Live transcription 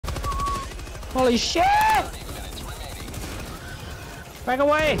Holy shit! Back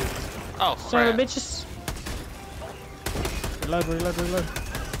away! Oh, Son of crap. a bitches! Reload, reload, reload.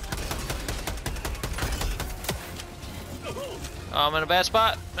 Oh, I'm in a bad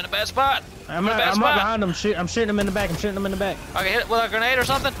spot. I'm in a bad spot. I'm right behind him. I'm shooting him in the back. I'm shooting him in the back. I can hit it with a grenade or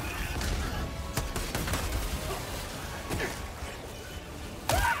something.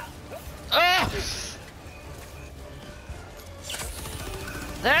 Ah!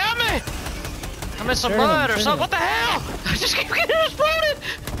 Help me! I'm in some mud or something. What the hell? I just keep getting exploded.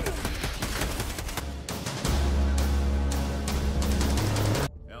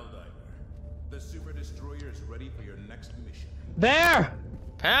 HellDiver, the super destroyer is ready for your next mission. There!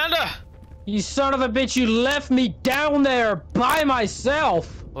 Panda! You son of a bitch! You left me down there by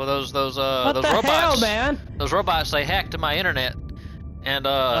myself. Well, those What those the robots, hell, man? Those robots, they hacked my internet, and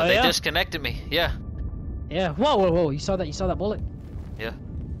they disconnected me. Yeah. Yeah. Whoa, whoa, whoa! You saw that? You saw that bullet? Yeah.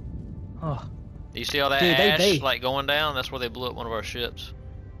 Oh. You see all that Dude, ash like going down? That's where they blew up one of our ships.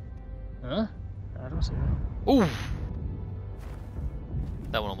 Huh? I don't see that. Ooh.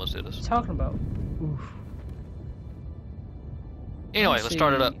 That one almost hit us. What are you talking about? Oof. Anyway, let's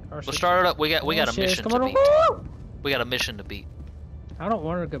start it up. Let's start it up. We got a mission to beat. We got a mission to beat. I don't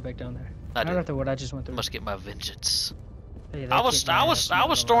want to go back down there. I do. Not after what I just went through. Must get my vengeance. Hey, I was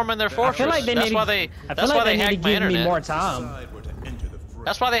storming their fortress. I feel like they that's need why they I feel like they need to hacked my give me internet. more time.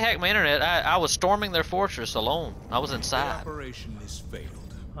 That's why they hacked my internet. I was storming their fortress alone. I was The inside. operation is failed.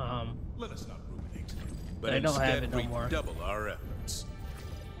 Let us not ruminate, but They don't have instead it no more. redouble our efforts.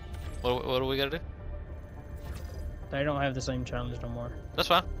 What do we gotta do? They don't have the same challenge no more. That's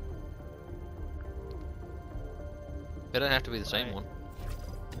fine. It doesn't have to be the same one.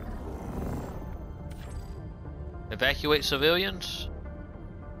 Evacuate civilians.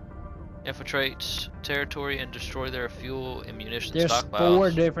 Infiltrate territory and destroy their fuel and munition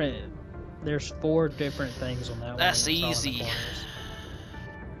stockpiles. There's four different things on that one. That's easy.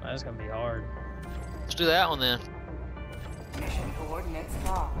 That's gonna be hard. Let's do that one then. Mission coordinates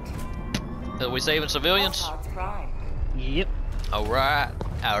locked. Are we saving civilians? Pods primed. Yep. Alright.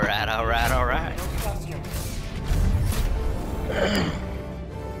 Alright, alright, alright.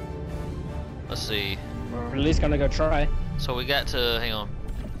 Let's see. We're at least gonna go try. So we got to, hang on.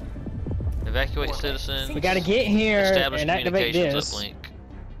 Evacuate citizens. We gotta get here Establish and activate communications this. uplink.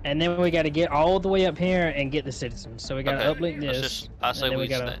 And then we gotta get all the way up here and get the citizens. So we gotta uplink this. I say we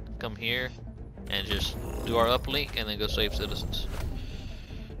gotta come here and just do our uplink and then go save citizens.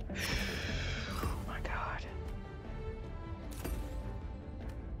 Oh my god.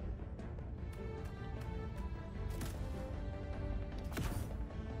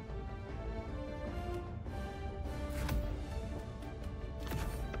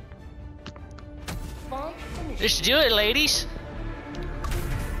 Let's do it, ladies.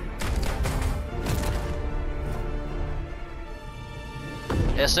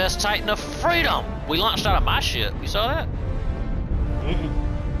 SS Titan of Freedom. We launched out of my ship. You saw that?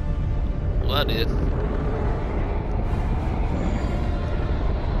 Well, I did.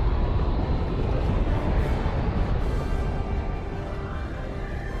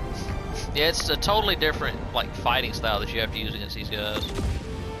 Yeah, it's a totally different like fighting style that you have to use against these guys.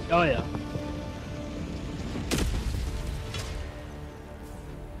 Oh yeah.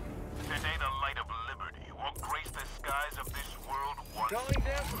 Today the light of liberty will grace the skies of this world once. Calling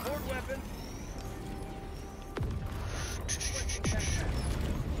down support weapon.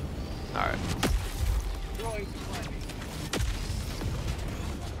 Alright. Throwing flash.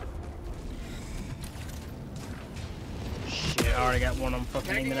 Shit, I already got one of them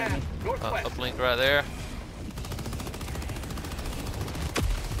fucking aiming at me. Northwest. Uplink right there.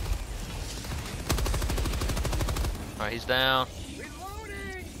 Alright, he's down.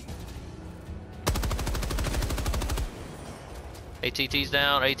 Reloading. ATT's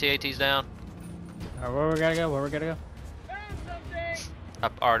down. ATAT's down. Alright, where we gotta go? Where we gotta go? Found something. I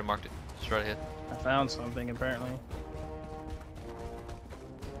already marked it. It's right ahead. I found something apparently.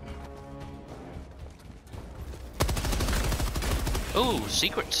 Ooh,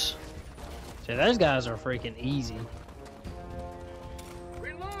 secrets. See, those guys are freaking easy.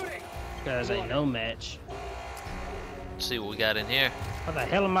 Reloading. These guys ain't no match. Let's see what we got in here. What the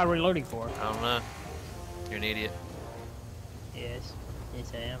hell am I reloading for? I don't know. You're an idiot. Yes.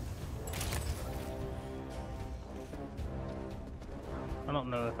 Yes, I am. I don't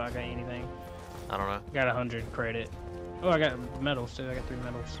know if I got anything. I don't know. Got 100 credit. Oh, I got medals too. I got 3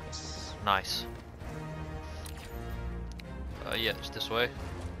 medals. Yes. Nice. Yeah, it's this way.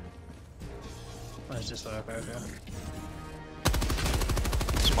 Oh, it's just okay, okay.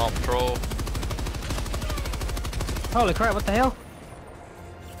 Small patrol. Holy crap! What the hell?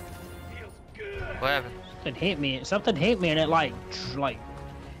 Feels good. What happened? Something hit me. Something hit me, and it like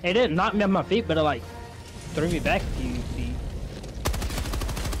it didn't knock me off my feet, but it like threw me back a few feet.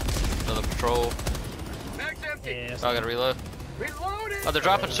 Another patrol. Mag's empty. Yeah. Oh, I gotta reload. Reloading. Oh, they're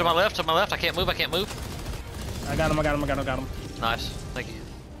dropping to my left. To my left. I can't move. I can't move. I got him. I got him. I got him. I got him. Nice. Thank you.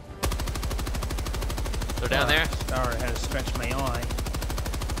 They're down there. Sorry, I had to stretch my eye.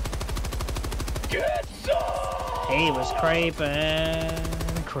 Get some. He was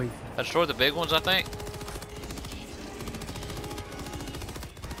creeping. Creeping. I destroyed the big ones, I think.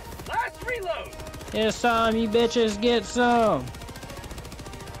 Last reload. Get some, you bitches. Get some.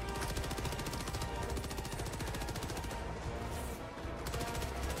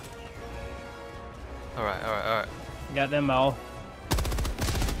 All right, all right, all right. Got them all.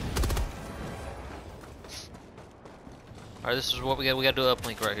 All right, this is what we got. We got to do an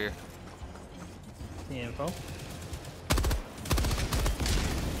uplink right here. The info.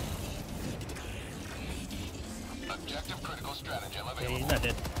 Objective critical strategy Yeah, available. he's not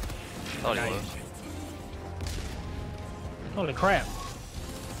dead. Thought he Nice. was. Holy crap.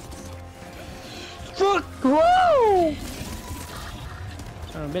 Fuck! Whoa!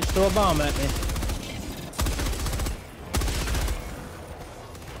 Son of a bitch threw a bomb at me.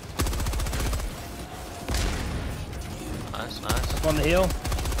 Nice, nice. Up on the hill.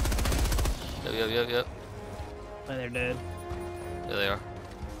 Yep, yep, yep, yep. And they're dead. There they are.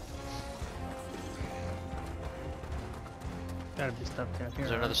 Gotta be stuff down here. Is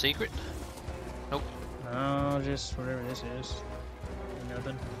there another secret? Nope. No, just whatever this is.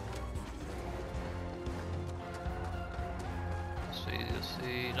 Nothing. Let's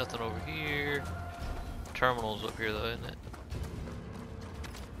see. Nothing over here. Terminal's up here though, isn't it?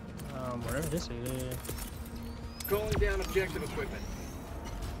 Whatever this is. Calling down objective equipment.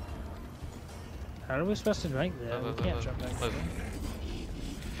 How are we supposed to drink that? Move, We can't move, jump back. move.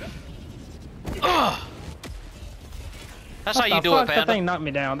 Ugh! That's how you do it, That Panda. thing knocked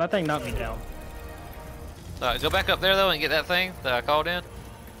me down. That thing knocked me down. Alright, go back up there though and get that thing that I called in.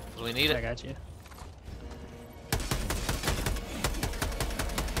 'Cause we need I it. got you.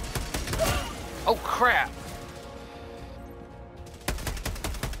 Oh crap!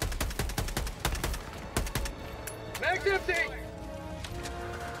 Mag's empty.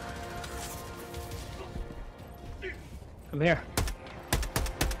 Come here.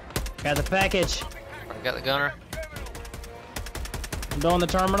 Got the package. I got the gunner. I'm doing the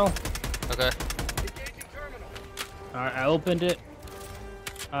terminal. Okay. Engaging terminal. Alright, I opened it.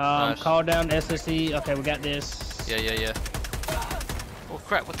 Nice. Call down SSE. Okay, we got this. Yeah, yeah, yeah. Oh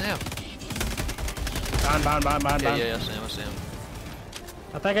crap! What the hell? Behind. Yeah, yeah, I see him. I see him.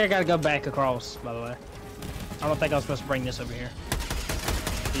 I think I gotta go back across, by the way. I don't think I was supposed to bring this over here.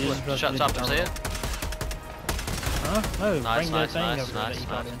 You're What, supposed shot to do top the his terminal. head? Huh? No, Nice, bring nice, the thing nice, over there nice, that you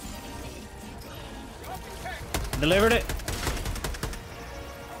got nice. in. Delivered it.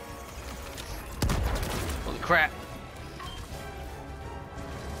 Holy crap!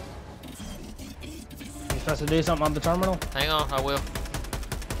 You supposed to do something on the terminal? Hang on, I will.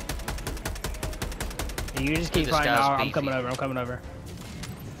 You just keep This fighting. guy's I'm beefy. coming over. I'm coming over.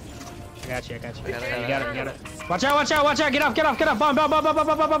 I got you. I got you. I got it, You I got got it. You got it. Watch out! Watch out! Watch out! Get off! Get off! Get off! Bomb! Bomb! Bomb! Bomb! Bomb!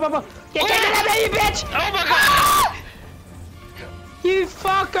 Bomb! Bomb! Bomb! Get out of there, you bitch! Oh my god! You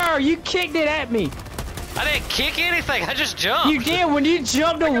fucker! You kicked it at me. I didn't kick anything. I just jumped. You did. When you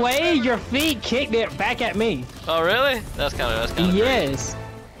jumped away, your feet kicked it back at me. Oh really? That's kind of crazy. Yes.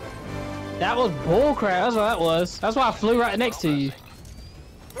 That was bullcrap. That's what that was. That's why I flew right next to you.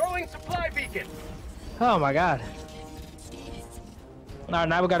 Throwing supply beacon. Oh my god. Alright,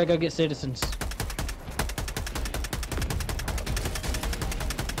 now we gotta go get citizens.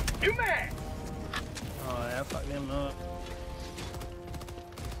 New mag. Oh yeah, fuck them up.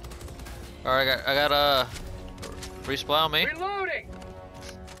 All right, I got resupply on me. Reloading.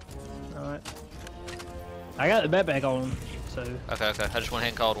 Alright. I got the backpack on, so. Okay, okay. I just went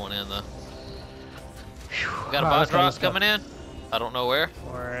ahead and called one in though. We got a Alright, buy let's go, drop let's go. coming in. I don't know where.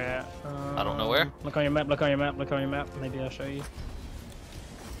 Where at? I don't know where. Look on your map, look on your map, look on your map. Maybe I'll show you.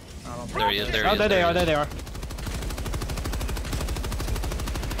 I don't think There he is. There he Oh, is. there they are, there they are.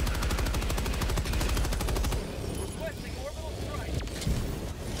 Requesting orbital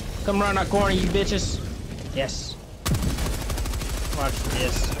strike. Come around that corner, you bitches. Yes. Watch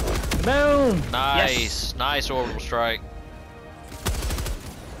this. Boom! Nice, Yes. nice orbital strike.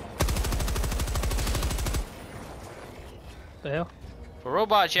 The hell? For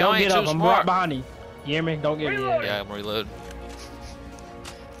robots, y'all Don't ain't get too up, I'm right smart. behind you. You hear me? Don't get me. Reload. Yeah, I'm reloading.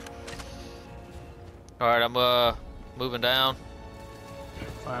 All right, I'm moving down.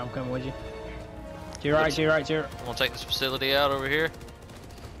 Alright, I'm coming with you. To your right, to your right, to your I'm gonna take this facility out over here.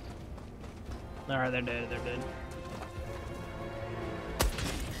 Alright, they're dead. They're dead.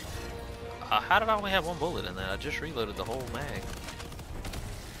 How did I only have one bullet in there? I just reloaded the whole mag.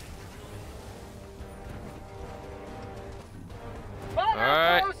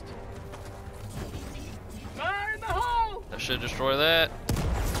 Alright. Fire in the hole! That should destroy that.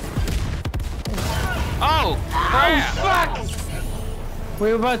 Oh, crap! Fuck! We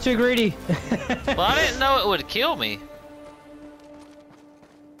were about too greedy. Well, I didn't know it would kill me.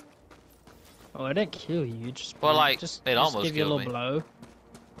 Oh, it didn't kill you. It just Well, like, just it almost give you a killed little me. blow.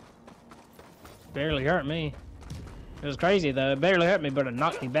 Barely hurt me. It was crazy though. It barely hurt me, but it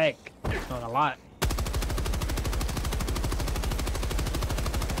knocked me back on a lot.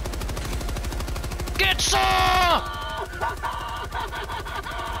 Get some!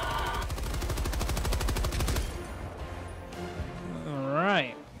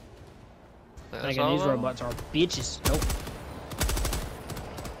 Alright. That's Thinking all these of them? robots are bitches. Nope.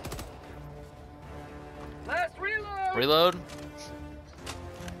 Last reload! Reload.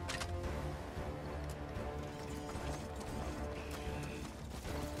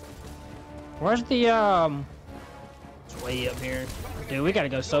 Where's the It's way up here. Dude, we gotta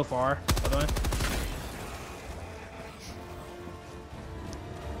go so far, by the way.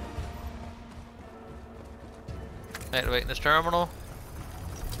 Activating this terminal.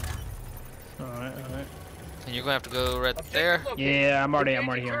 Alright, alright. And you're gonna have to go right there. Yeah, I'm already here. I'm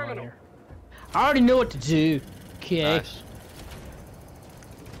already here. I already know what to do. Okay. Nice.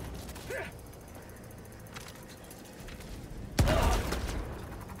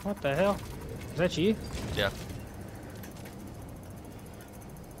 What the hell? Is that you? Yeah.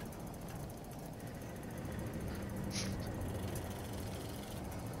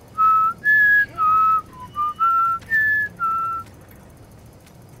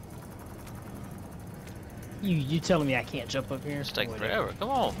 You telling me I can't jump up here? It's taking Whatever. forever. Come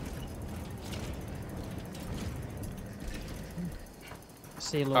on.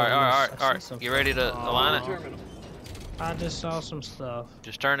 See a little. Alright. You ready to align it? Terminal. I just saw some stuff.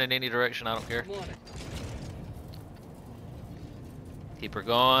 Just turn in any direction, I don't care. I'm on it. Keep her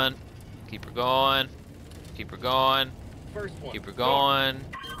going. Keep her going. Keep her going. First one. Keep her going.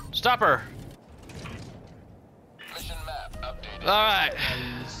 Stop her! Mission map updated. Alright.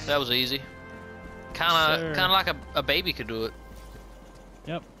 That was easy. Sir. Kinda like a baby could do it.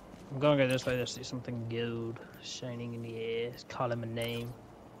 Yep. I'm gonna go this way to see something gold shining in the air. Call him a name.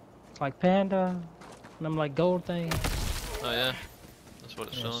 It's like panda. And I'm like gold thing. Oh yeah? That's what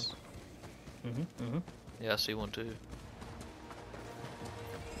it's doing. Yes. Mm-hmm. Yeah, I see one too.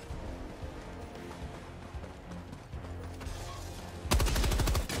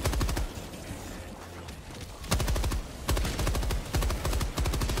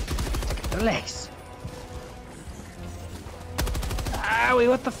 Relax. Owie,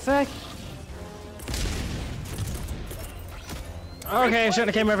 what the fuck? Okay, I shouldn't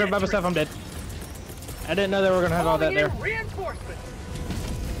have came over here by myself. I'm dead. I didn't know they were gonna have all that there. Reinforcements.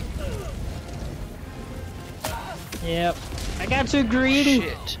 Yep. I got too greedy.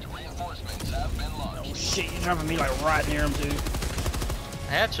 Shit. Reinforcements have been launched. Oh shit, you're dropping me like right near him too.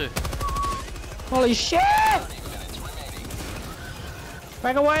 I had to. Holy shit! 30 minutes remaining.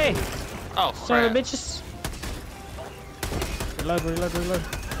 Back away! Oh Son of crap. a bitches. Reload, reload, reload.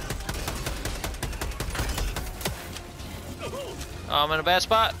 Oh, I'm in a bad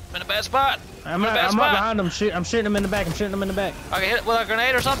spot. I'm in a bad spot. I'm in a right, bad I'm right spot. behind him. I'm shooting him in the back. I'm shooting him in the back. I can hit it with a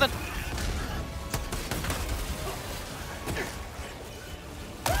grenade or something.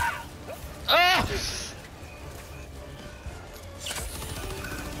 Ah!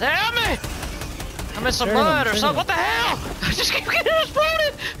 Help me! I'm in some Turn him, blood or turn something. him. What the hell? I just keep getting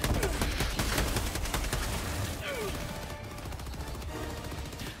exploded.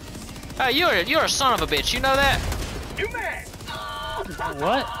 Hey, you're a son of a bitch. You know that? You man.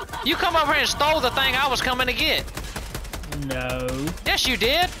 What? You come over here and stole the thing I was coming to get. No. Yes, you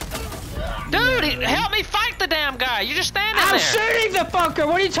did. Dude, help me fight the damn guy. You just standing I'm there. shooting the fucker.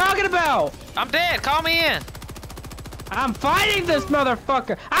 What are you talking about? I'm dead. Call me in. I'm fighting this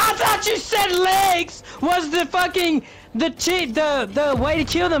motherfucker. I thought you said legs was the fucking the way to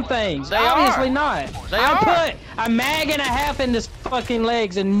kill them things. They Obviously are. not. They I are. put a mag and a half in this fucking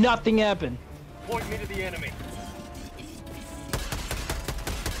legs and nothing happened. Point me to the enemy.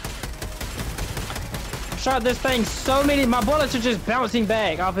 Shot this thing so many. My bullets are just bouncing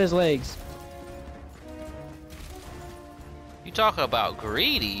back off his legs. You talking about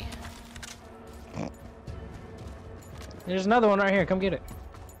greedy? There's another one right here. Come get it.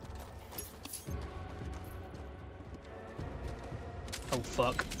 Oh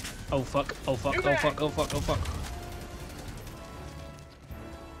fuck. Oh fuck. Oh fuck. Oh fuck. Oh fuck. Oh fuck.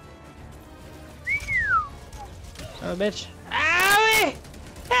 Oh, bitch. Owie!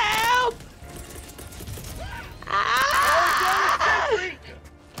 Help! Ah!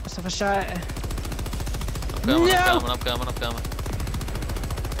 Let's have a shot. I'm coming.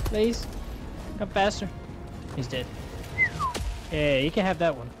 Please. Come faster. He's dead. Yeah, you can have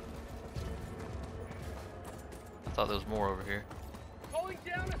that one. I thought there was more over here. Calling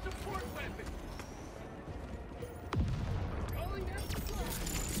down a support weapon. Calling down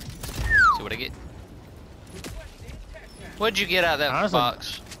support. See what I get? What'd you get out of that Honestly,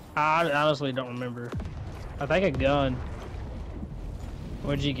 box? I honestly don't remember. I think a gun.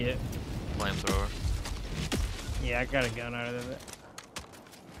 What'd you get? Flamethrower. Yeah, I got a gun out of it.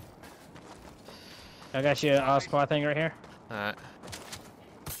 I got you a squad thing right here. Alright.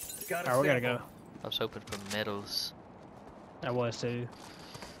 Got Alright, we gotta go. I was hoping for medals. I was too.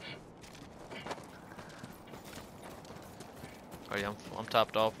 Alright, I'm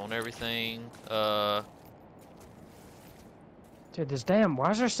topped off on everything. Dude, this damn.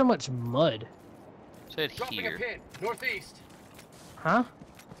 Why is there so much mud? Said Dropping a here. pin. Northeast. Huh?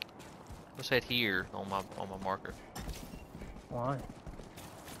 It said here on my marker. Why?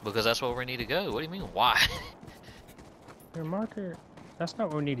 Because that's where we need to go. What do you mean, why? Your marker. That's not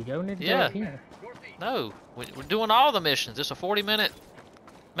where we need to go. We need to go Yeah. out here. Northeast. No, we're doing all the missions. It's a 40-minute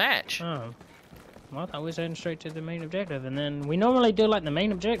match. Oh. Well, I thought we was heading straight to the main objective, and then we normally do like the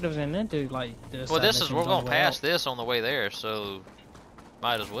main objectives and then do like the Well, side this is missions we're on gonna the way pass out. this on the way there, so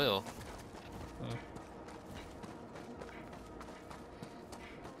might as well.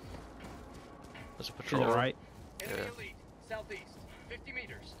 There's a To the patrol. right. Enemy Yeah. elite. Southeast. 50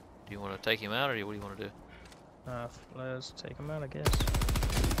 meters. Do you want to take him out, or what do you want to do? Let's take him out, I guess.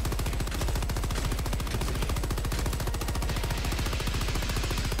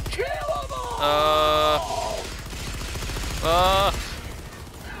 Kill them all!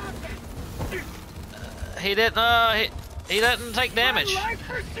 He didn't. He doesn't take damage. Life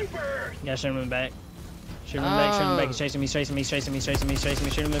for super! Yeah, shoot him in the back. Shoot him in the back, shoot him in the back. He's chasing me, he's chasing me, he's chasing me, he's chasing me, he's chasing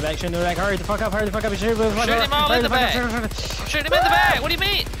me. Shoot him in the back, shoot him in the back. Hurry the fuck up, hurry the fuck up. Shoot him in the fuck up. Shoot him all in the back. Shoot I'm shooting him in the back. What do you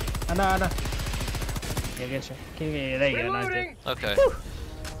mean? I know. Yeah, get you. Yeah, there you go. Nice, dude. Reloading! Okay.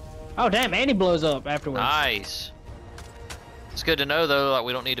 Oh, damn, and he blows up afterwards. Nice. It's good to know though. Like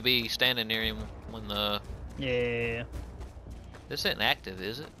we don't need to be standing near him when the. Yeah. This isn't active,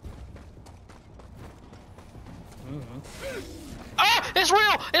 is it? Ah! It's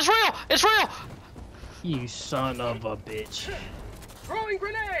real! It's real! It's real! You son of a bitch. Throwing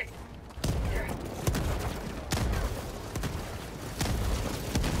grenade!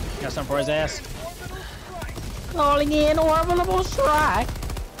 Got something for his ass. Orbital strike! Calling in orbital strike.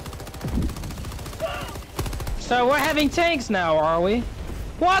 So we're having tanks now, are we?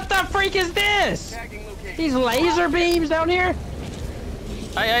 What the freak is this? Tagging location. These laser beams down here?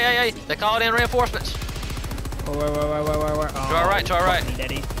 Hey! They called in reinforcements. Oh, wait. Oh, To our right, to our right. fuck me,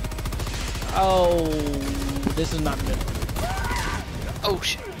 Daddy. Oh, this is not good. Oh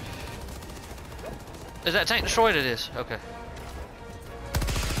shit! Is that tank destroyed? It is. Okay.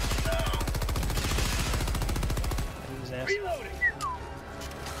 His ass. Reloading!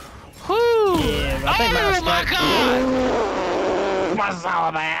 Whoo! Yeah, I think Oh my god! What's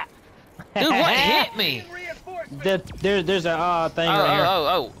all that? Dude, what hit me? Reinforcements! There's a thing Oh, right here.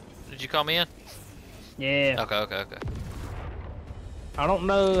 oh! Did you call me in? Yeah. Okay. I don't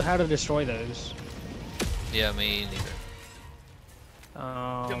know how to destroy those. Yeah, me neither.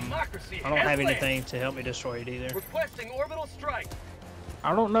 Democracy I don't has have landed. anything to help me destroy it either. Requesting orbital strike.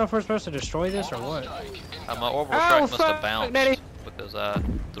 I don't know if we're supposed to destroy this or what. My orbital Oh, strike must fuck, have bounced Daddy. because I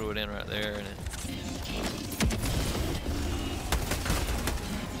threw it in right there and it.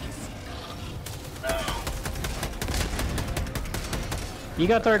 You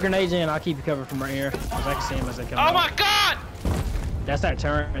got throw grenades in, I'll keep you covered from right here. Cause I can see them as they come Oh out. my god! That's that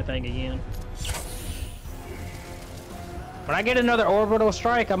turret thing again. When I get another orbital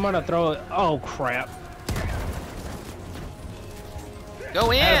strike, I'm gonna throw it. Oh crap.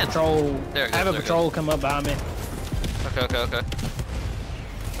 Go I have in! a patrol, There it I have goes, a there it patrol come up behind me. Okay.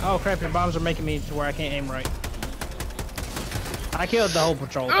 Oh crap, your bombs are making me to where I can't aim right. I killed the whole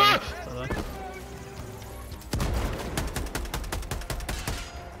patrol thing. Ah!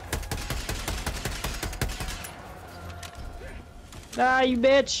 So, ah, you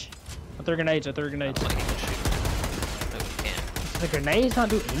bitch! I threw grenades, I don't think he can shoot. No, he can't. The grenades not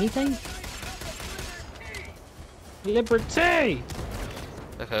do anything? Liberty!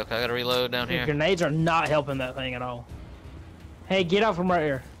 Okay, I gotta reload down The here. grenades are not helping that thing at all. Hey, get out from right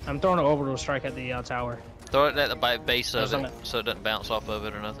here. I'm throwing an orbital strike at the tower. Throw it at the base of There's it so it doesn't bounce off of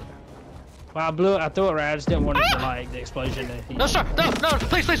it or nothing. Well, I threw it right. I just didn't want it to like the explosion. No, sir. No,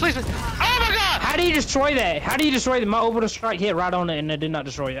 please. Oh my God! How do you destroy that? How do you destroy that? My orbital strike hit right on it and it did not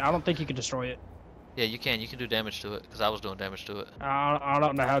destroy it. I don't think you can destroy it. Yeah, you can. You can do damage to it because I was doing damage to it. I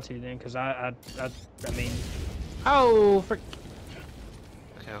don't know how to then, because I mean, oh frick.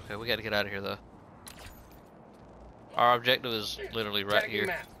 Okay, we got to get out of here though. Our objective is literally right Tagging here.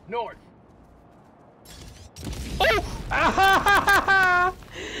 map. North. Oh!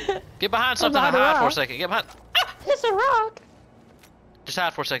 Get behind something and hide for a second. Get behind. Ah! It's a rock. Just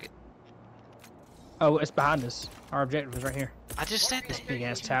hide for a second. Oh, it's behind us. Our objective is right here. I just said this Big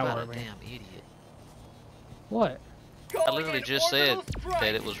ass tower, What a man. damn idiot. What? I literally just said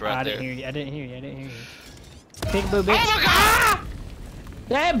that it was right I there. didn't hear you. I didn't hear you. Peekaboo, bitch. Oh my God!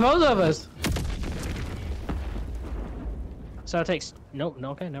 Yeah, both of us. So it takes. Nope.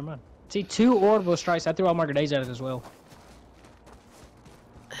 No. Okay. Never mind. See, 2 orbital strikes. I threw all my grenades at it as well.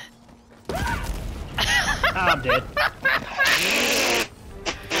 I'm dead.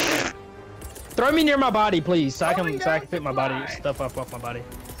 Throw me near my body, please, so I can pick my body stuff up off my body.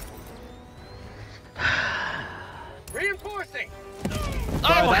 Reinforcing. Oh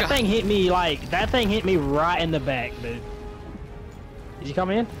Bro, my that God. thing hit me right in the back, dude. Did you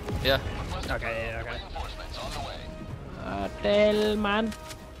come in? Yeah. Okay, yeah, okay. Tell man.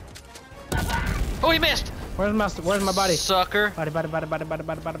 Oh, he missed. Where's my body? Sucker. Body.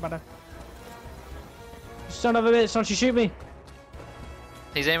 Son of a bitch, don't you shoot me.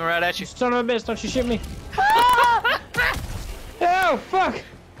 He's aiming right at you. Son of a bitch, don't you shoot me. Oh, fuck.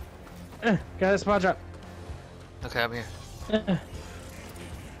 Got a spot drop. Okay, I'm here.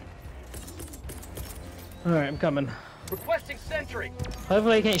 Alright, I'm coming. Requesting sentry.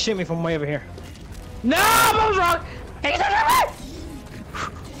 Hopefully he can't shoot me from way over here. No, I was wrong.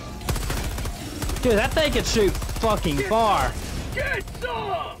 Dude, that thing can shoot fucking far. Get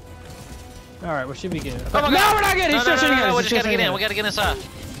some. Alright, we should be good. Oh my No, God. we're not good. He's still shooting at us. We He's just still gotta get shooting in. at We us. gotta get inside.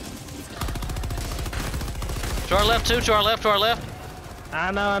 To our left, too. To our left.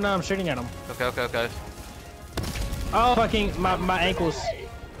 I know, I'm shooting at him. Okay. Oh, fucking, my ankles.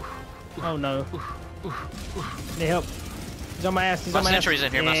 Oh no. Need help. He's on my ass, he's My on my ass. sentry's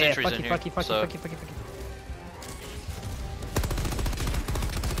in here, my sentry's in here, Fuck you.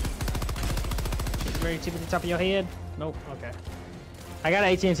 Ready to the top of your head? Nope, okay. I got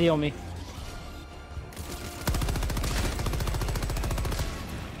an AT&T on me.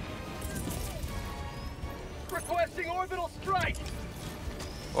 Requesting orbital strike.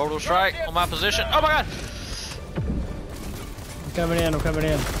 Orbital strike on my position. Oh my God. I'm coming in. You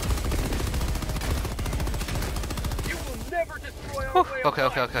will never destroy our way of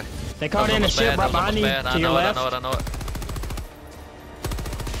life. Okay. They caught in a ship right behind you, to your left. I know it.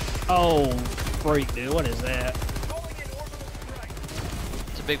 Oh, freak, dude, what is that? Calling in orbital strike.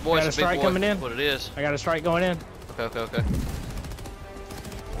 It's a big boy. Got a It's a big strike boy. coming in? What it is. I got a strike going in. Okay.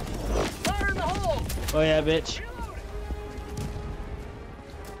 Fire in the hole. Oh yeah, bitch. Reloading.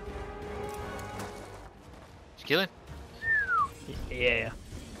 Did you kill him? Yeah.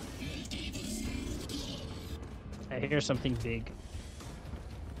 I hear something big.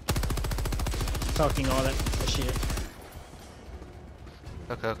 Talking all that shit.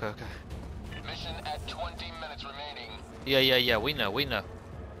 Okay. Mission at 20 minutes remaining. Yeah. We know. I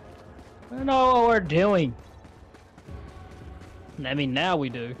don't know what we're doing. I mean, now we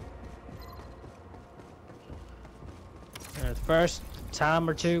do. The first time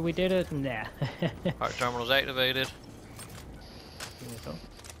or two we did it, nah. Heart terminal's activated.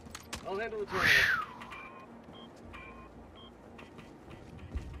 I'll handle the terminal.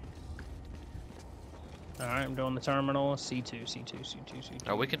 Alright, I'm doing the terminal. C2.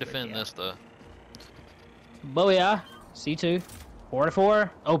 Oh, we can defend this though. Booyah. C2. 4-4.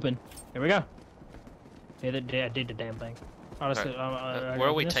 Open. Here we go. Yeah, I did the damn thing. Honestly, Where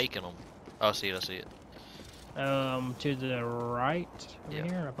are we taking them? Oh, I see it. To the right over Yeah.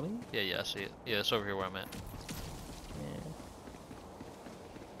 here, I believe. Yeah, I see it. Yeah, it's over here where I'm at. Yeah.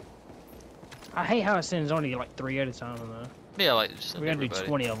 I hate how it sends only like 3 at a time though. Yeah, like just We gotta everybody. do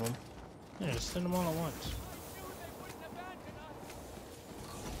 20 of them. Yeah, just send them all at once.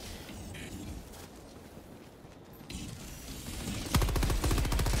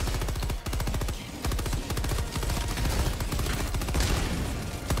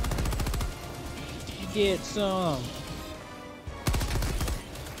 Get some.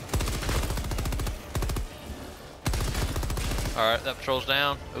 Alright, that patrol's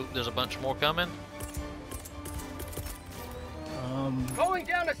down. Oop, there's a bunch more coming. Calling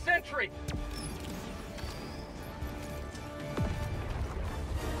down a sentry.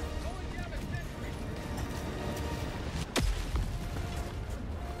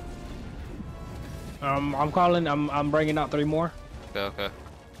 I'm calling. I'm bringing out 3 more. Okay.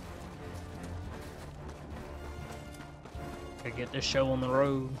 To get this show on the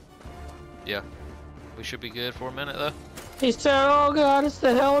road. Yeah. We should be good for a minute though. He said, "Oh God, it's the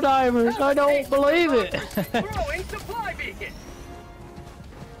HellDivers." I don't believe it. Throwing supply beacon.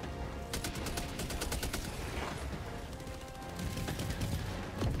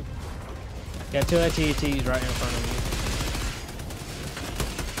 Got 2 AT&Ts right in front of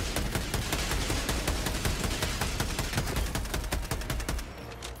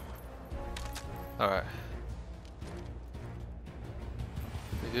All right.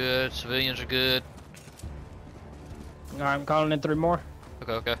 We're good. Civilians are good. you. Alright, I'm calling in 3 more.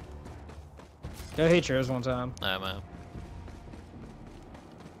 Okay. Go hit yours one time. Nah, man.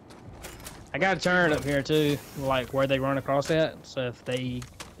 I got a turret up here too, like where they run across that. So if they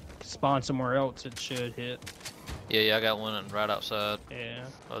spawn somewhere else, it should hit. Yeah, I got one right outside Yeah.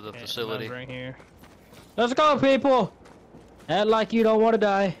 of the Yeah, facility. mine's right here. Let's go, people! Act like you don't want to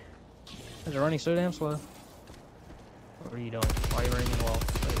die. Is it running so damn slow? What are you doing? Why are you running the wall?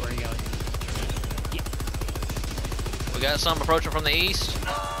 Wait, where are you going? We got some approaching from the east.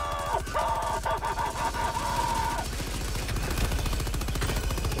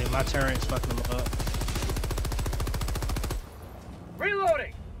 Dude, my turret's fucking them up.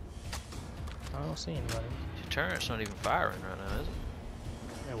 Reloading. I don't see anybody. Your turret's not even firing right now, is it?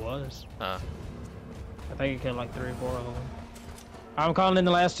 It was. Oh. I think it killed like 3 or 4 of them. I'm calling in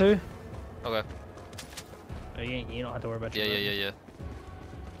the last 2. Okay. Oh, you don't have to worry about your Yeah.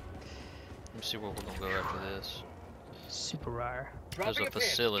 Let me see where we're gonna go after this. Super rare. There's a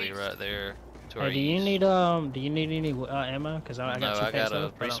facility right there. To our Hey, do you east. need any ammo? Cause I got No, 2 I got packs a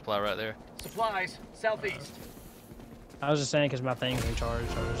left, but resupply right there. Supplies southeast. I was just saying because my thing's recharged.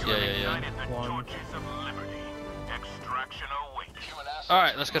 So I was Yeah. Ignited the One. torches of liberty. Extraction awaits.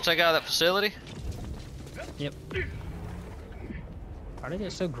 Alright, let's go check out that facility. Yep. Why did it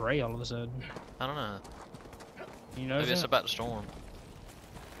get so gray all of a sudden? I don't know. You know Maybe it's about to storm.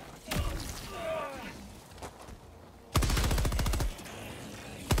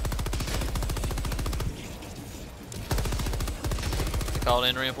 They called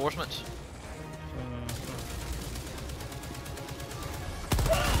in reinforcements.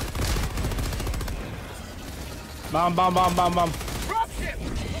 Bomb. Dropship.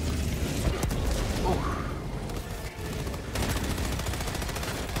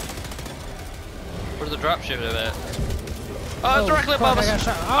 Where's the dropship at? Oh, it's directly crap, above I us. got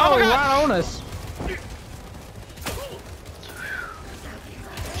shot. Oh, Oh, my God. right on us.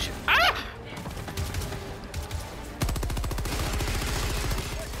 Ah!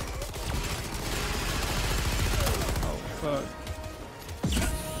 Fuck.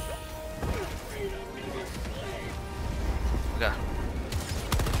 Okay.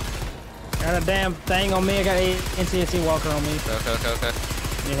 Got a damn thing on me. I got a NCSC walker on me. Okay.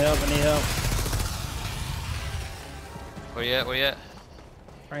 I need help. Where you at?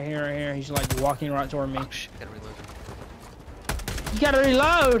 Right here. He's like walking right toward me. Oh, shit, gotta reload. You gotta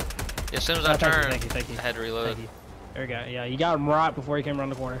reload. Yeah, as soon as Oh, I thank you, turned, thank you. I had to reload. Thank you. There we go. Yeah, you got him right before he came around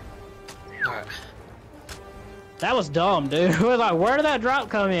the corner. Alright. That was dumb, dude. We're like, where did that drop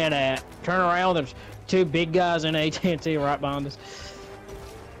come in at? Turn around, there's 2 big guys in AT&T right behind us.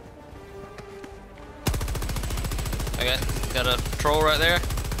 I got a troll right there.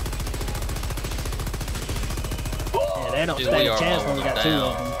 Yeah, they don't Dude, stand we a are chance when we got 2 down.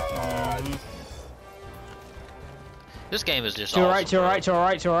 of them. This game is just To our awesome, right, to our bro. right, to our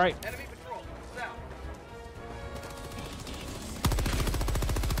right, to our right. Enemy patrol south.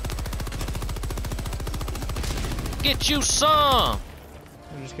 Get you some!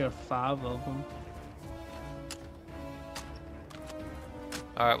 We just got 5 of them.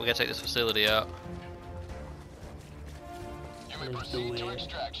 Alright, we gotta take this facility out. You may proceed to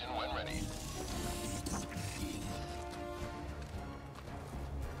extraction when ready.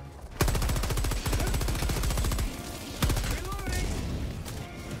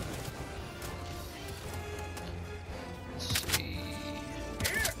 Let's see.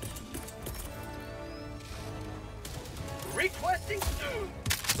 Requesting.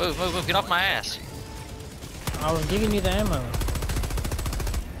 Move, get off my ass. I was giving you the ammo.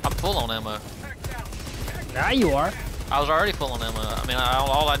 I'm full on ammo. Now you are. I was already full on ammo. I mean,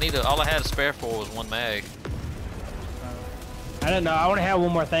 all I had to spare for was 1 mag. I didn't know. I only had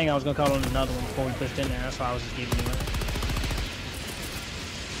one more thing. I was gonna call on another one before we pushed in there. That's why I was just giving you it.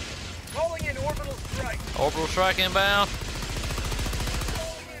 Calling in orbital strike. Orbital strike inbound.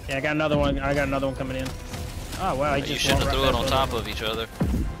 Yeah, I got another one. I got another one coming in. Oh wow, he You just shouldn't have walked threw right it on past top of each other.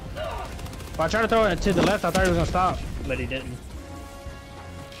 Well, I tried to throw it to the left. I thought he was gonna stop, but he didn't.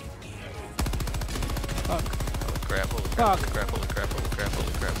 crap, holy crap, Fuck. holy crap, holy crap, holy crap,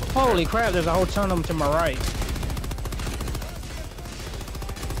 holy crap, holy crap. Holy crap, there's a whole ton of them to my right.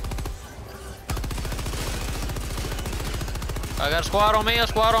 I got a squad on me, a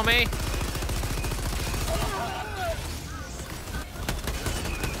squad on me.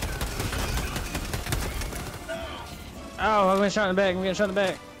 Oh, I'm getting shot in the back, I'm getting shot in the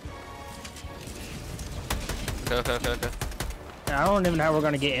back. Okay. I don't even know how we're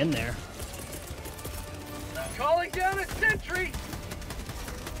gonna get in there. Calling down a sentry.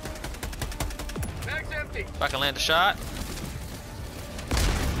 Mag's empty. If I can land a shot.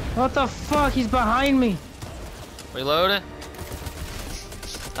 What the fuck? He's behind me. Reloading.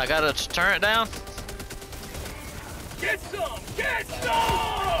 I gotta turn it down. Get some! Get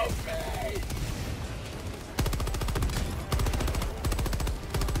some!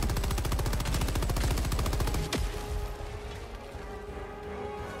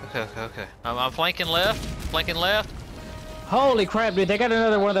 Okay. I'm flanking left. Flanking left. Holy crap, dude. They got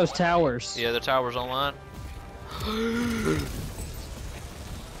another one of those towers. Yeah, the tower's online.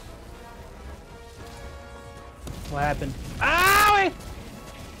 What happened? Ow!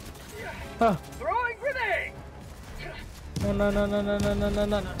 Oh. Throwing grenade! No.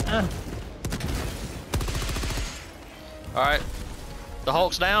 Alright. The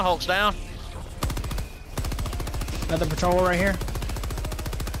Hulk's down, Hulk's down. Another patrol right here.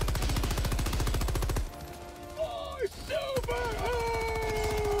 Oh, super!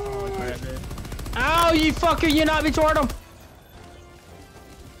 Holy crap, dude. Ow, you fucker! You knocked me toward him!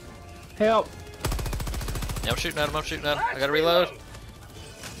 Help. Yeah, I'm shooting at him, I gotta reload.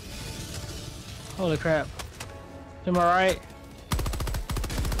 Holy crap. To my right.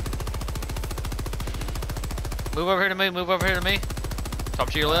 Move over here to me, Top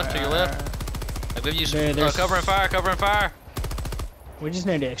to your left, I'll give you some Dude, cover and fire. We just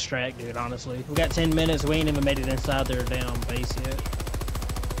need to extract, dude, honestly. We got 10 minutes, we ain't even made it inside their damn base yet.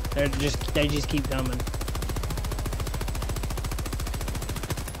 They just keep coming.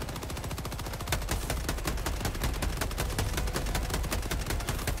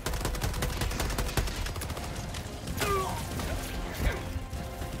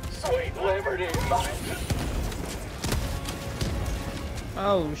 Sweet liberty!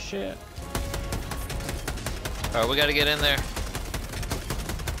 Oh shit. Alright, we gotta get in there.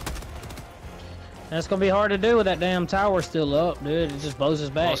 That's gonna be hard to do with that damn tower still up, dude. It just blows us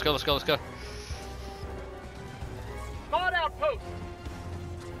back. Let's go. Spot outpost!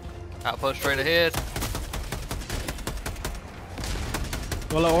 Outpost straight ahead.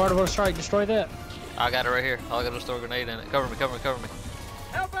 Will an orbital strike destroy that? I got it right here. All I gotta do is throw a grenade in it. Cover me.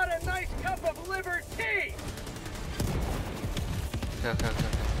 How about a nice cup of liberty? Okay.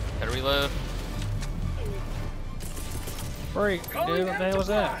 Gotta reload. Freak, dude, what the hell was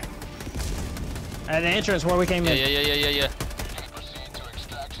that? At the entrance where we came in. Yeah. Proceed to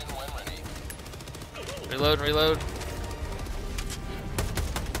extraction when ready. Reload.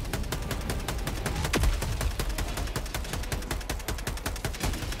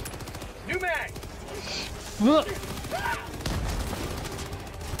 New mag! Look.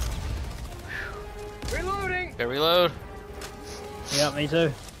 Reloading! Okay, reload. Yep, me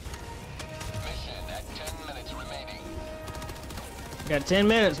too. Mission at 10 minutes remaining. Got 10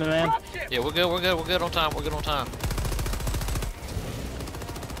 minutes, man. Dropship! Yeah, we're good on time.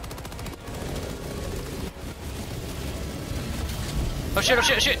 Oh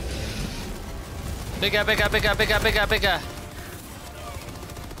shit. Big guy.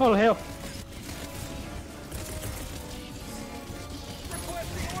 Holy hell.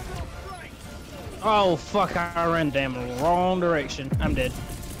 Requesting orbital strike! Oh fuck, I ran damn wrong direction. I'm dead.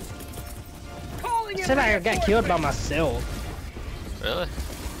 Calling I in said I got reinforcements! killed by myself. Really?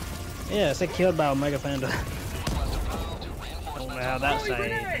 Yeah, I said killed by a Mega Panda. Don't know how that Holy say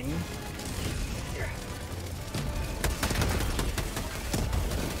grenade! anything.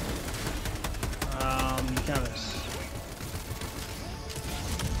 Kind of.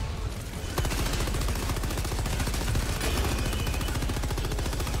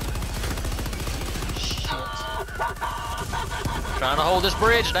 Trying to hold this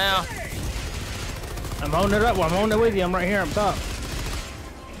bridge down. I'm holding it up. Well, I'm holding it with you. I'm right here up top.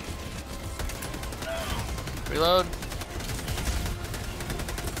 Reload.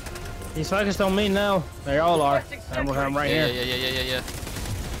 He's focused on me now. They all are. I'm right here. Yeah.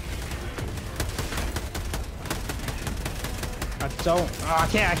 I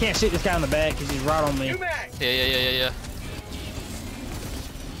can't shoot this guy in the back because he's right on me. New mag! Yeah.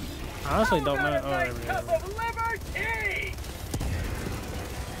 I honestly don't How know. about a nice cup of liberty?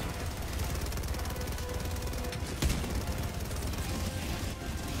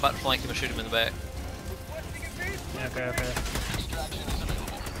 About to flank him and shoot him in the back. Requesting advanced Okay, okay. Extraction is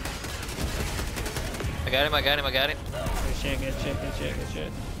available. I got him, I got him, I got him. Good shit, good shit, good shit, good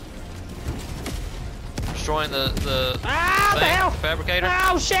shit. Destroying the Ah, the hell! fabricator.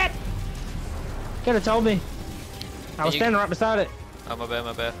 Oh, shit! Could have told me. I was you- standing right beside it. Oh, my bad,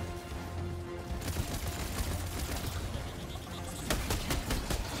 my bad.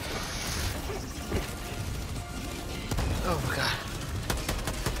 Oh my god.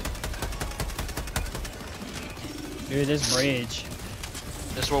 Dude, this bridge.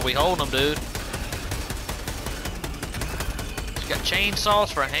 This is where we hold them, dude. He's got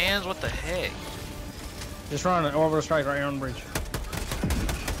chainsaws for hands. What the heck? Just run an orbital strike right here on the bridge.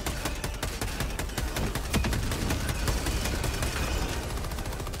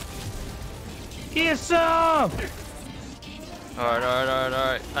 Get some! Alright, alright, alright,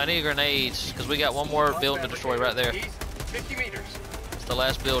 alright. I need grenades, because we got one more building to destroy right there. East, 50 meters. It's the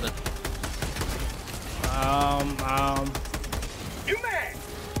last building. New mag.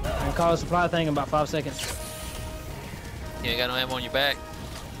 I can call a supply thing in about 5 seconds. You ain't got no ammo on your back?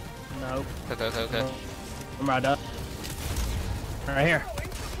 Nope. Okay, okay, okay. I'm right up. Right here.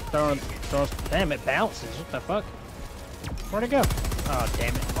 Throwing. Damn, it bounces. What the fuck? Where'd it go? Oh,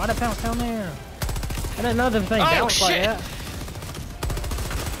 damn it. Why'd it bounce down there? I didn't know the thing bounced like shit. that.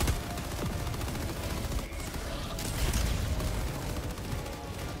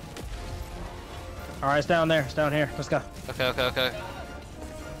 Alright, it's down there. It's down here. Let's go. Okay, okay, okay.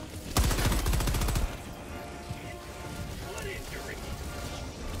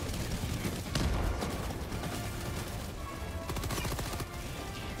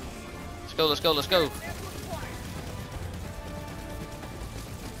 Let's go, let's go, let's go.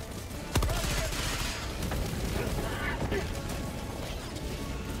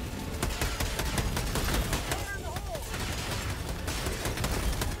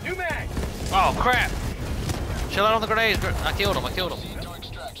 New mag. Oh crap! Chill out on the grenades. I killed him, I killed him. To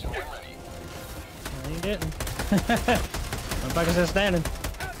extraction when ready. No, you didn't. Motherfucker's still standing.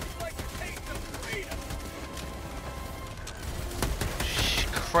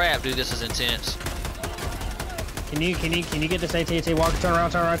 Crap, dude, this is intense. Can you get this AT-AT walker? Turn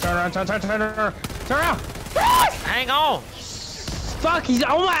around, turn around, turn around, turn around. Hang on! Fuck, he's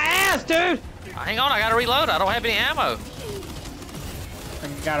on my ass, dude! Hang on, I gotta reload. I don't have any ammo.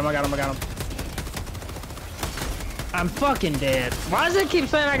 I got him, I got him, I got him. I'm fucking dead. Why does it keep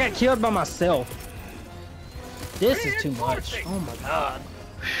saying I got killed by myself? This is too much. Oh my god.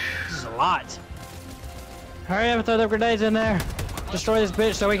 This is a lot. Hurry up and throw the grenades in there. Destroy this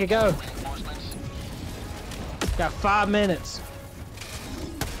bitch so we can go. Reinforcements. Got 5 minutes.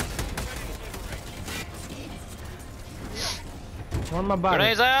 Where's my body?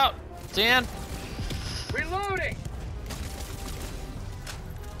 Grenades out. 10. Reloading.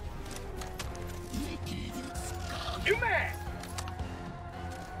 New mag.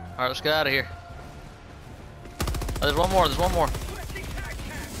 Alright, let's get out of here. Oh, there's one more, there's one more.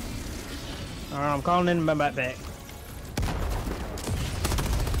 Alright, I'm calling in my backpack.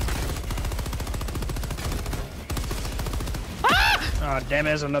 Oh, damn it,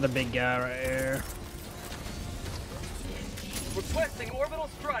 there's another big guy right here. Requesting orbital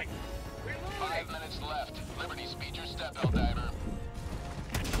strike. 5 minutes left. Liberty, speed your step, HellDiver.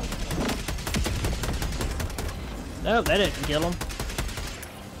 Nope, that didn't kill him.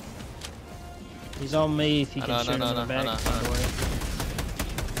 He's on me if you can shoot him in the back.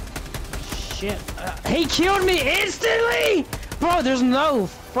 Shit. He killed me instantly! Bro, there's no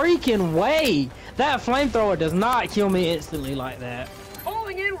freaking way. That flamethrower does not kill me instantly like that.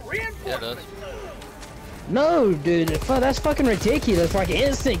 Calling in Yeah, it reinforcements. does. No, dude, that's fucking ridiculous. Like,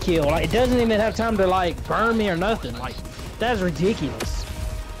 instant kill. Like, it doesn't even have time to, like, burn me or nothing. Like, that's ridiculous.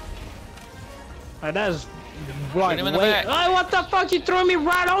 Like, that's, like, him in the way... back. Oh, what the fuck? You threw me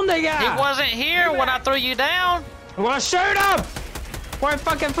right on the guy! He wasn't here when I threw you down. Well, shoot him! Why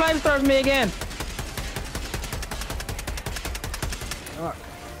fucking flamethrowers me again? Fuck.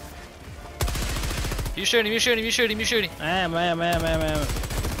 You shoot him, you shoot him, you shoot him, you shoot him. Man.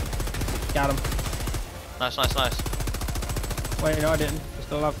 Got him. Nice, nice, nice. Wait, no, I didn't. He's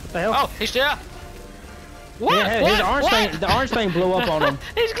still alive. What the hell? Oh, he's still. What? Yeah, What? his orange What? thing, the orange thing blew up on him.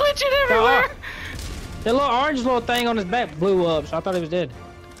 He's glitching everywhere. The little orange little thing on his back blew up, so I thought he was dead.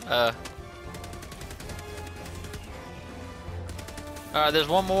 Alright, there's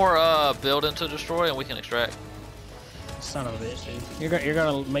one more building to destroy and we can extract. Son of a bitch, dude. You're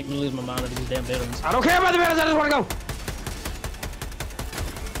gonna make me lose my mind over these damn buildings. I don't care about the buildings, I just wanna go!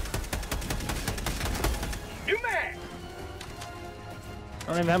 New mag. I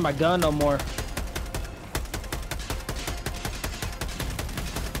don't even have my gun no more.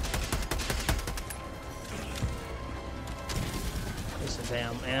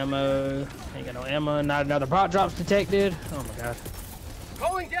 ammo. Ain't got no ammo. Not another bot drops detected. Oh my god.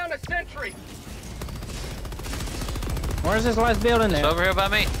 Calling down a sentry. Where's this last building It's there? over here by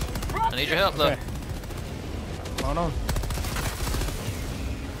me. I need your help though. Okay. Hold on.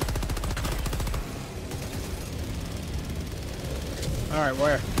 Alright,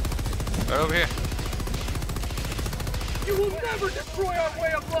 where? Right over here. You will never destroy our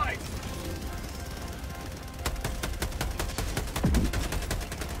way of life.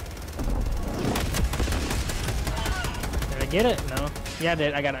 Did I get it? No. Yeah, I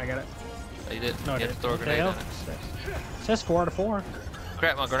did. I got it. Oh, you did. No, I You did. had to throw a What the grenade in hell? it. It says 4 out of 4.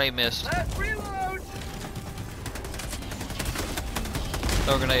 Crap, my grenade missed. Last reload.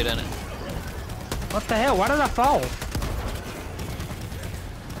 Throw a grenade in it. What the hell? Why did I fall?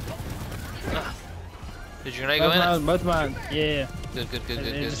 Did your grenade go in it? Both mine. Yeah. Good. It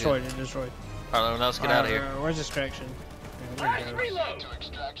destroyed. It destroyed. Alright, now let's get out of here. Where's extraction? Yeah, there we Last go. reload. To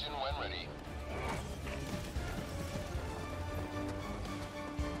extraction when ready.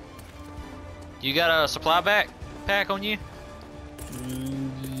 You got a supply pack on you?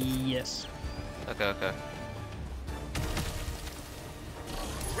 Yes. Okay.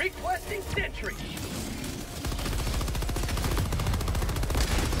 Requesting sentry.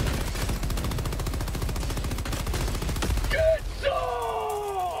 Get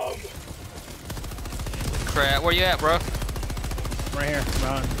some. Crap, where you at, bro? Right here.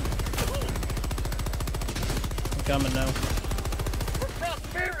 Run. I'm coming now. For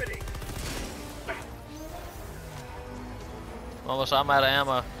prosperity. Almost, I'm out of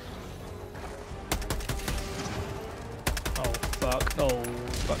ammo. Oh fuck. Oh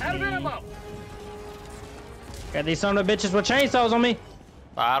fuck Out of me. ammo. Got these son of bitches with chainsaws on me.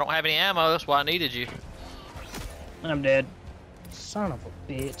 I don't have any ammo, that's why I needed you. I'm dead. Son of a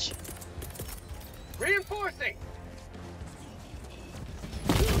bitch. Reinforcing.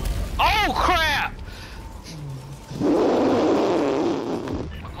 Oh crap!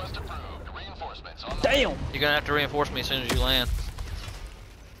 Request approved. Reinforcements on the Damn. You're gonna have to reinforce me as soon as you land.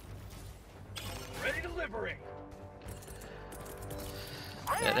 Ready to liberate.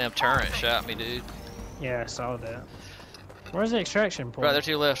 That damn turret shot me, dude. Yeah, I saw that. Where's the extraction point? Right there to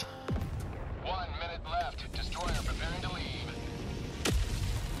your left. 1 minute left. Destroyer preparing to leave.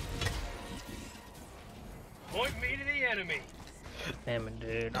 Point me to the enemy. Damn it,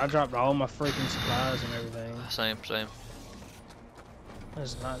 dude. I dropped all my freaking supplies and everything. Same.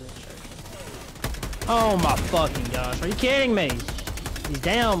 This is not the extraction. Oh my fucking gosh. Are you kidding me? These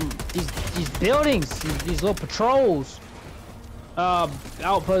damn, these buildings, these little patrols,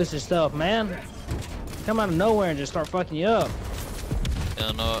 outposts and stuff, man. Come out of nowhere and just start fucking you up. Yeah,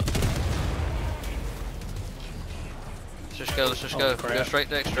 I know it. Let's just go. crap. Go straight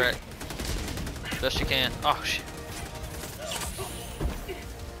to extract. Best you can. Oh shit.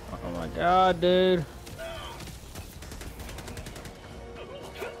 Oh my god, dude.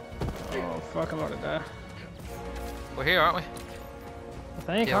 Oh fuck, I'm about to die. We're here, aren't we? I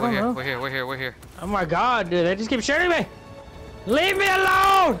think, Yeah, I don't know. we're here. Oh my god, dude, they just keep shooting me! Leave me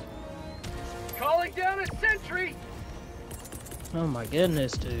alone! Calling down a sentry. Oh my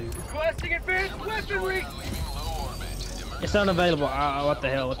goodness, dude. Requesting advanced weaponry. Leaving low orbit. It's unavailable. What the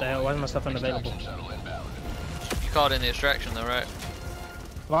hell? Why is my stuff unavailable? Shuttle inbound. You caught in the extraction though, right?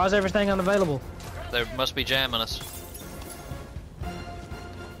 Why is everything unavailable? They must be jamming us.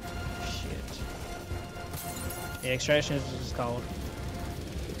 Shit. The extraction is what it's called.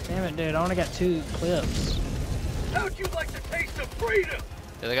 Damn it, dude, I only got 2 clips. How'd you like the taste of freedom?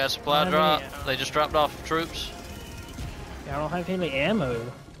 Yeah, they got a supply How drop. many- They just dropped off troops. I don't have any ammo.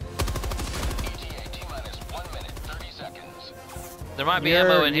 ETA T-minus 1 minute, 30 seconds. There might be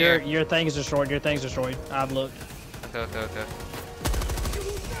ammo in here. Your thing's destroyed. Your thing's destroyed. I've looked. Okay. You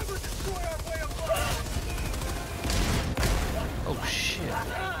will never destroy our way of life. Oh shit.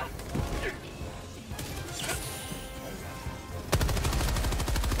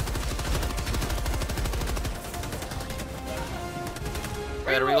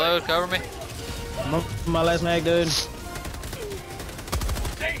 Gotta reload, cover me. I'm up for my last mag, dude. Say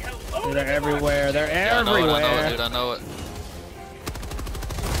hello. Dude, they're everywhere. They're Yeah, I know everywhere. it, dude, I know it.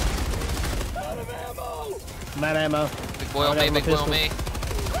 Out of ammo. I'm out of ammo. Big boy I on got me, my big boy on pistol. me.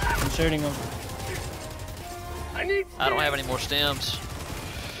 I'm shooting them. I need. I don't have any more stems.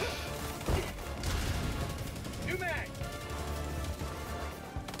 New mag.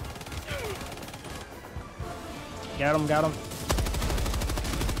 Got him. There's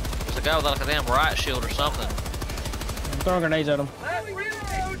a guy with like a damn riot shield or something. I'm throwing grenades at him. Last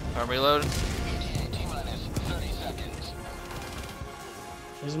reload. I'm reloading. ETA T-minus 30 seconds.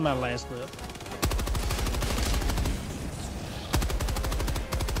 This is my last clip.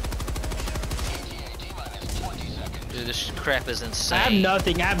 Dude, this crap is insane. I have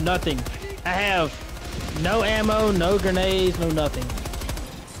nothing. I have nothing. I have no ammo, no grenades, no nothing.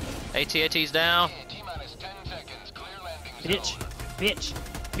 AT-AT's down. T-minus 10 seconds. Clear landing Bitch, zone. bitch,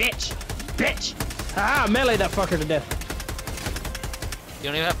 bitch, bitch. Ah, melee that fucker to death. You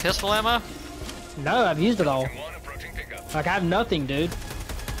don't even have pistol ammo? No, I've used it all. One approaching pickup. Like I have nothing, dude.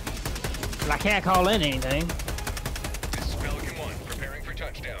 I can't call in anything. This is Pelican 1, preparing for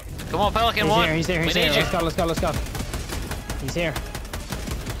touchdown. Come on, Pelican He's 1. here. He's here. He's we here. need you. Let's go. Let's go. Let's go. He's here.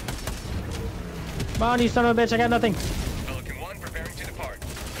 Come on, you son of a bitch! I got nothing. Pelican 1 preparing to depart.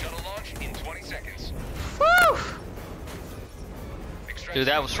 Shuttle launch in 20 seconds. Woo! Dude,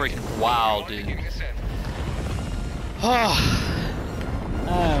 that was freaking wild, dude. Beginning ascent. Oh,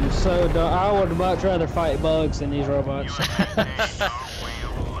 I'm so done. I would much rather fight bugs than these robots.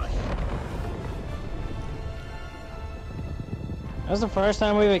 That's the first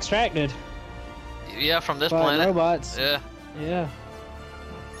time we've extracted. yeah, from this Fighting planet. robots. Yeah. Yeah.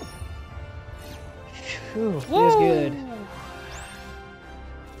 Whew, feels good.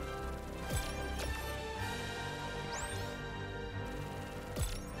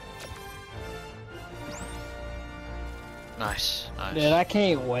 Nice, nice. Dude, I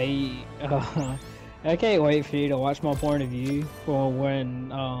can't wait. I can't wait for you to watch my point of view for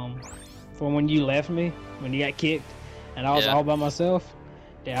when you left me, when you got kicked, and I was Yeah. all by myself.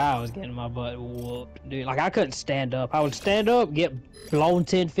 Dude, I was getting my butt whooped, dude. Like I couldn't stand up. I would stand up, get blown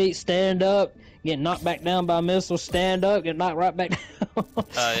 10 feet, stand up, get knocked back down by a missile, stand up, get knocked right back down. Oh,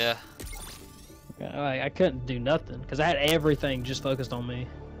 yeah. Like, I couldn't do nothing because I had everything just focused on me.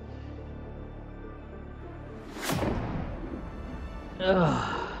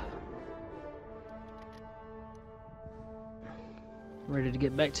 Ugh. Ready to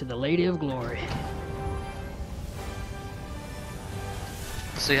get back to the Lady of Glory.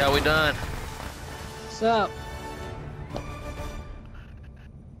 See how we done. What's up?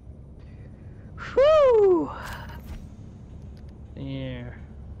 Whew. Yeah.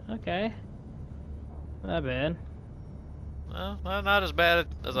 Okay. Not bad. Well, not as bad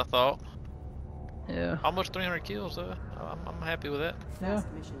as I thought. Yeah. Almost 300 kills, though. I'm happy with that. Yeah.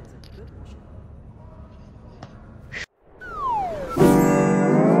 Mission is a good mission.